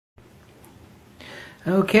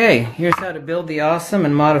Okay, here's how to build the awesome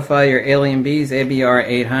and modify your Alien Bees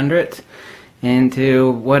ABR800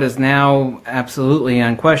 into what is now absolutely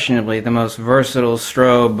unquestionably the most versatile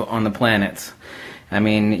strobe on the planet. I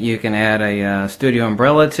mean, you can add a studio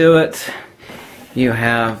umbrella to it. You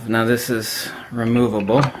have, now this is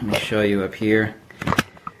removable. Let me show you up here.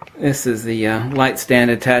 This is the light stand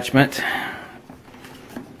attachment.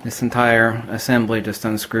 This entire assembly just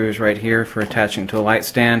unscrews right here for attaching to a light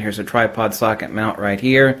stand. Here's a tripod socket mount right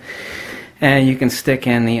here. And you can stick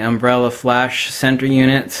in the umbrella flash center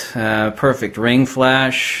unit. Perfect ring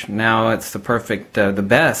flash. Now it's the perfect, the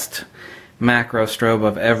best macro strobe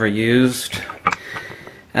I've ever used.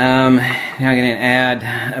 Now I'm going to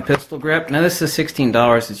add a pistol grip. Now this is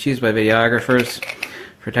 $16. It's used by videographers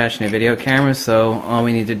for attaching to video cameras. So all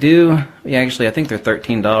we need to do, actually I think they're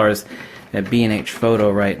 $13 at B&H Photo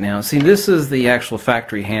right now. See, this is the actual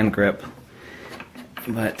factory hand grip,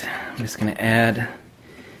 but I'm just going to add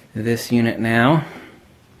this unit now.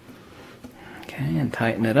 Okay, and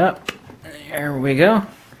tighten it up. There we go.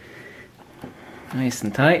 Nice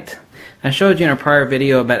and tight. I showed you in a prior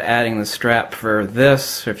video about adding the strap for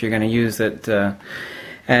this, if you're going to use it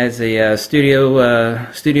as a studio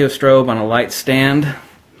strobe on a light stand.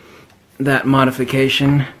 That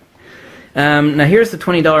modification. Now here's the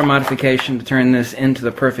 $20 modification to turn this into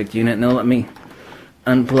the perfect unit. Now let me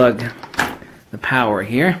unplug the power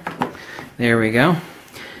here. There we go.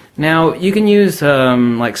 Now you can use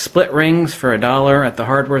like split rings for $1 at the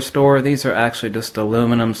hardware store. These are actually just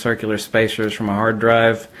aluminum circular spacers from a hard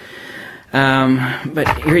drive.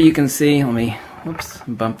 But here you can see, let me, whoops,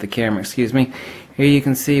 bump the camera, excuse me. Here you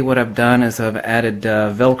can see what I've done is I've added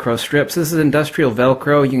Velcro strips. This is industrial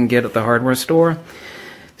Velcro you can get at the hardware store.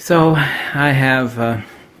 So I have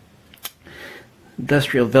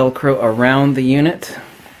industrial Velcro around the unit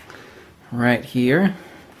right here.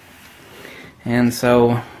 And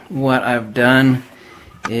so what I've done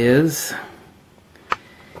is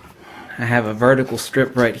I have a vertical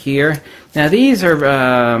strip right here. Now these are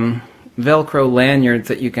Velcro lanyards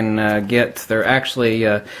that you can get. They're actually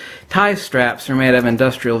tie straps are made of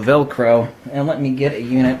industrial Velcro. And let me get a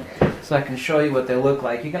unit so I can show you what they look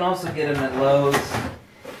like. You can also get them at Lowe's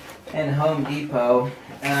and Home Depot.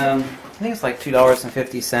 I think it's like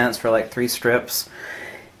 $2.50 for like 3 strips.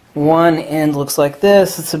 One end looks like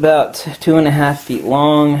this. It's about 2.5 feet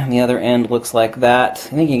long. The other end looks like that.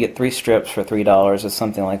 I think you can get 3 strips for $3 or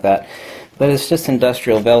something like that. But it's just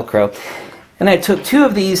industrial Velcro. And I took 2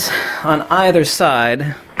 of these on either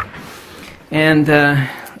side, and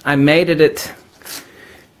I mated it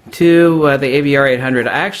to the ABR800.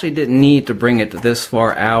 I actually didn't need to bring it this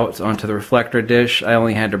far out onto the reflector dish. I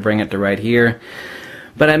only had to bring it to right here.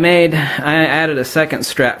 But I added a second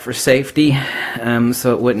strap for safety,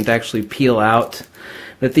 so it wouldn't actually peel out.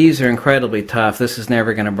 But these are incredibly tough. This is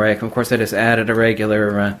never going to break. Of course, I just added a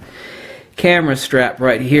regular camera strap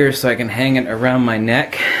right here so I can hang it around my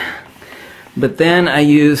neck. But then I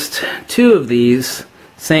used 2 of these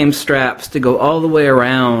same straps to go all the way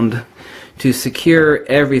around to secure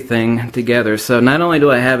everything together. So not only do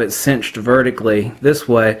I have it cinched vertically this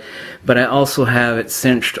way, but I also have it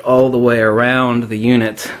cinched all the way around the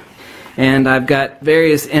unit. And I've got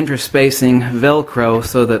various interspacing Velcro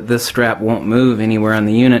so that this strap won't move anywhere on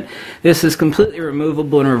the unit. This is completely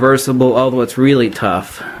removable and reversible, although it's really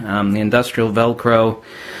tough. The industrial Velcro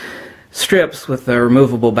strips with the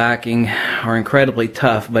removable backing are incredibly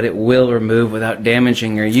tough, but it will remove without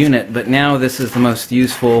damaging your unit. But now this is the most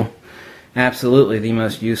useful, absolutely the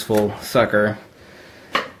most useful sucker.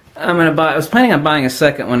 I was planning on buying a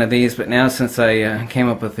second one of these, but now since I came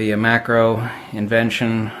up with the macro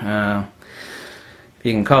invention, if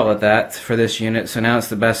you can call it that, for this unit, so now it's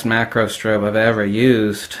the best macro strobe I've ever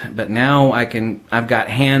used. But now I've got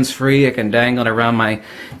hands free, I can dangle it around my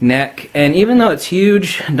neck, and even though it's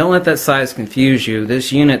huge, don't let that size confuse you.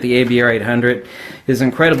 This unit, the ABR800, is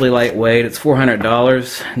incredibly lightweight. It's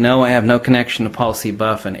 $400. No, I have no connection to Policy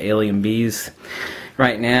Buff and Alien Bees.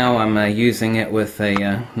 Right now I'm using it with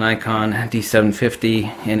a Nikon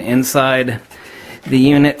D750, and inside the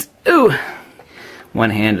unit, ooh,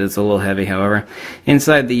 one-handed is a little heavy, however.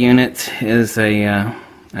 Inside the unit is a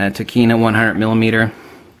Tokina 100mm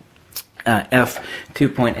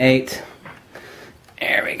f2.8.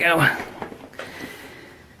 There we go.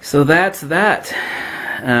 So that's that.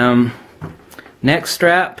 Neck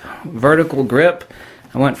strap, vertical grip.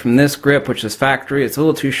 I went from this grip, which is factory. It's a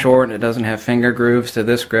little too short and it doesn't have finger grooves, to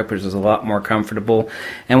this grip, which is a lot more comfortable.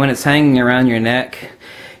 And when it's hanging around your neck,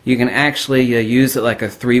 you can actually use it like a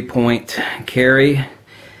 3-point carry.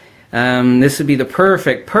 This would be the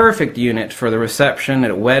perfect unit for the reception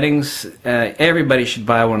at weddings. Everybody should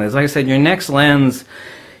buy one of these. Like I said, your next lens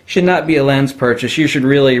should not be a lens purchase. You should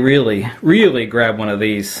really grab one of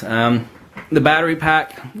these. The battery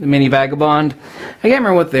pack, the Mini Vagabond, I can't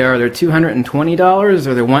remember what they are. They're $220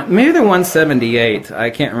 or maybe they're $178. I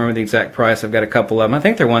can't remember the exact price. I've got a couple of them. I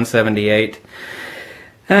think they're $178.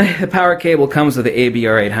 The power cable comes with the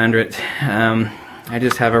ABR800. I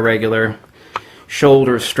just have a regular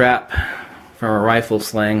shoulder strap from a rifle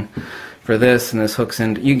sling for this, and this hooks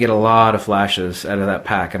in. You get a lot of flashes out of that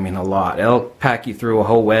pack. I mean, a lot. It'll pack you through a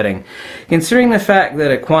whole wedding. Considering the fact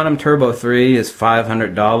that a Quantum Turbo 3 is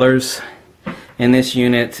 $500, and this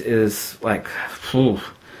unit is like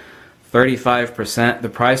 35% the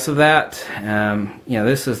price of that, you know,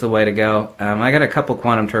 this is the way to go. I got a couple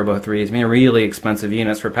Quantum Turbo 3s. I mean, really expensive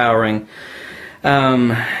units for powering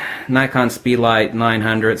Nikon Speedlight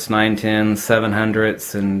 900s, 910s,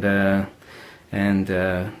 700s, and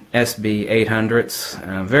SB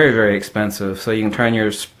 800s. Very expensive. So you can turn your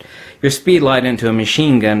Speedlight into a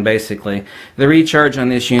machine gun, basically. The recharge on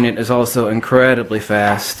this unit is also incredibly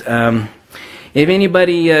fast. If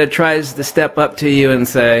anybody tries to step up to you and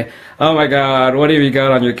say, "Oh my God, what have you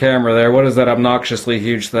got on your camera there? What is that obnoxiously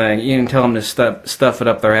huge thing?" you can tell them to stuff it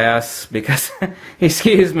up their ass, because,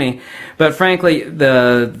 excuse me, but frankly,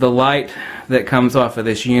 the light that comes off of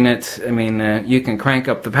this unit, I mean, you can crank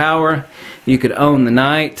up the power, you could own the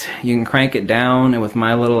night, you can crank it down, and with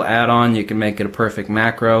my little add-on, you can make it a perfect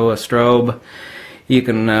macro, a strobe. You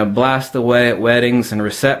can blast away at weddings and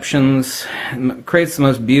receptions. It creates the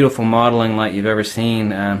most beautiful modeling light you've ever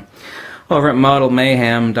seen. Over at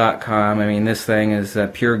modelmayhem.com, I mean, this thing is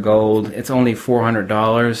pure gold. It's only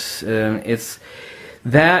 $400. It's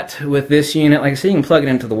that with this unit, like I said, you can plug it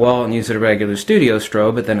into the wall and use it as a regular studio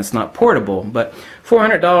strobe, but then it's not portable. But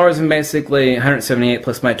 $400 and basically $178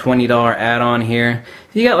 plus my $20 add-on here.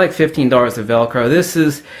 You got like $15 of Velcro. This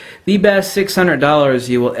is the best $600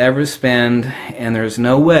 you will ever spend, and there's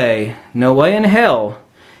no way in hell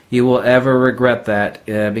you will ever regret that,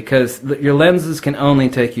 because your lenses can only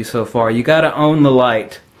take you so far. You got to own the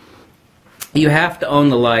light. You have to own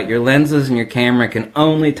the light. Your lenses and your camera can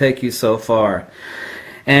only take you so far.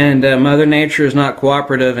 And Mother Nature is not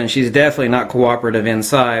cooperative, and she's definitely not cooperative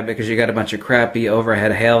inside, because you got a bunch of crappy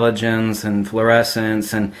overhead halogens and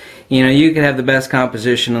fluorescence, and you know, you could have the best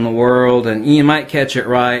composition in the world and you might catch it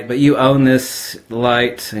right, but you own this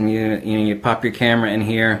light, and you pop your camera in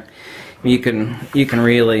here, you can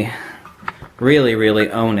really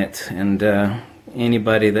own it. And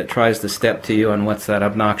anybody that tries to step to you on what's that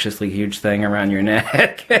obnoxiously huge thing around your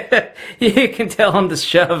neck, you can tell them to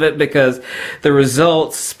shove it, because the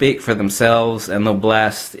results speak for themselves, and they'll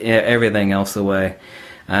blast everything else away.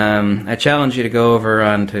 I challenge you to go over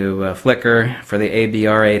onto Flickr for the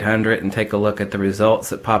ABR800 and take a look at the results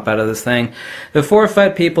that pop out of this thing. The 4 or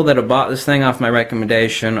 5 people that have bought this thing off my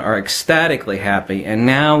recommendation are ecstatically happy, and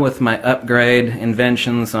now with my upgrade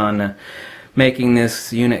inventions on making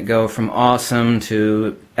this unit go from awesome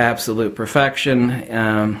to absolute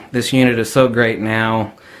perfection. This unit is so great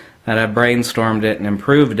now that I brainstormed it and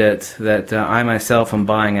improved it that I myself am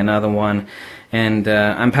buying another one, and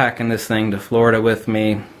I'm packing this thing to Florida with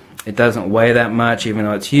me. It doesn't weigh that much, even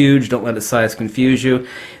though it's huge. Don't let its size confuse you.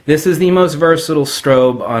 This is the most versatile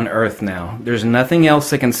strobe on earth now. There's nothing else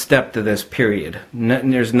that can step to this, period.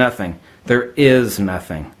 There's nothing. There is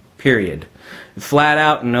nothing, period. Flat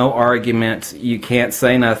out, no argument. You can't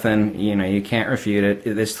say nothing. You know, you can't refute it.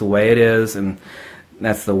 It's the way it is, and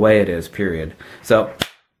that's the way it is, period. So,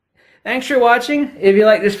 thanks for watching. If you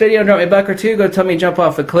like this video, drop me a buck or two. Go tell me to jump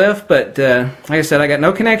off a cliff. But like I said, I got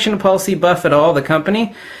no connection to Policy Buff at all, the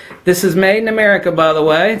company. This is made in America, by the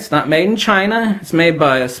way. It's not made in China. It's made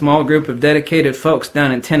by a small group of dedicated folks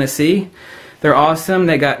down in Tennessee. They're awesome.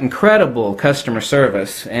 They got incredible customer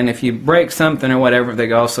service. And if you break something or whatever,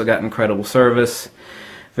 they also got incredible service.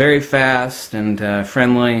 Very fast and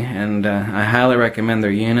friendly, and I highly recommend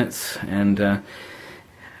their units. And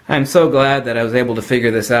I'm so glad that I was able to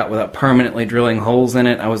figure this out without permanently drilling holes in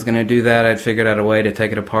it. I was going to do that. I'd figured out a way to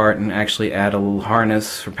take it apart and actually add a little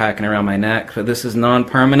harness for packing around my neck. But this is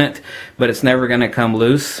non-permanent, but it's never going to come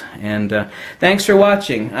loose. And thanks for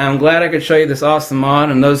watching. I'm glad I could show you this awesome mod.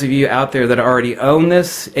 And those of you out there that already own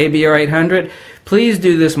this ABR800, please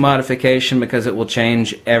do this modification, because it will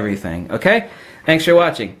change everything. Okay? Thanks for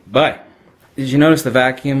watching. Bye. Did you notice the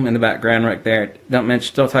vacuum in the background right there? Don't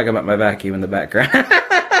talk about my vacuum in the background.